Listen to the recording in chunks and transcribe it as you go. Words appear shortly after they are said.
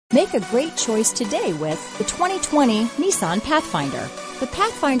Make a great choice today with the 2020 Nissan Pathfinder. The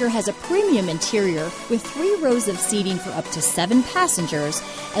Pathfinder has a premium interior with 3 rows of seating for up to 7 passengers,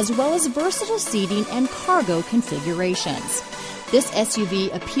 as well as versatile seating and cargo configurations. This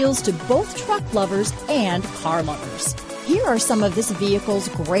SUV appeals to both truck lovers and car lovers. Here are some of this vehicle's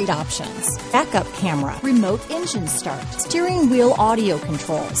great options: backup camera, remote engine start, steering wheel audio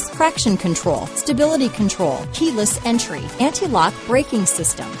controls, traction control, stability control, keyless entry, anti-lock braking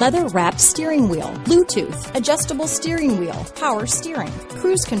system, leather-wrapped steering wheel, Bluetooth, adjustable steering wheel, power steering,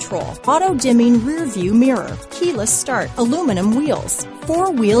 cruise control, auto-dimming rear view mirror, keyless start, aluminum wheels,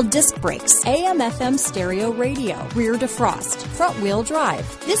 4-wheel disc brakes, AM/FM stereo radio, rear defrost, front-wheel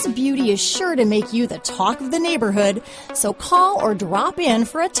drive. This beauty is sure to make you the talk of the neighborhood, so call or drop in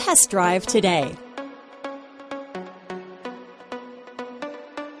for a test drive today.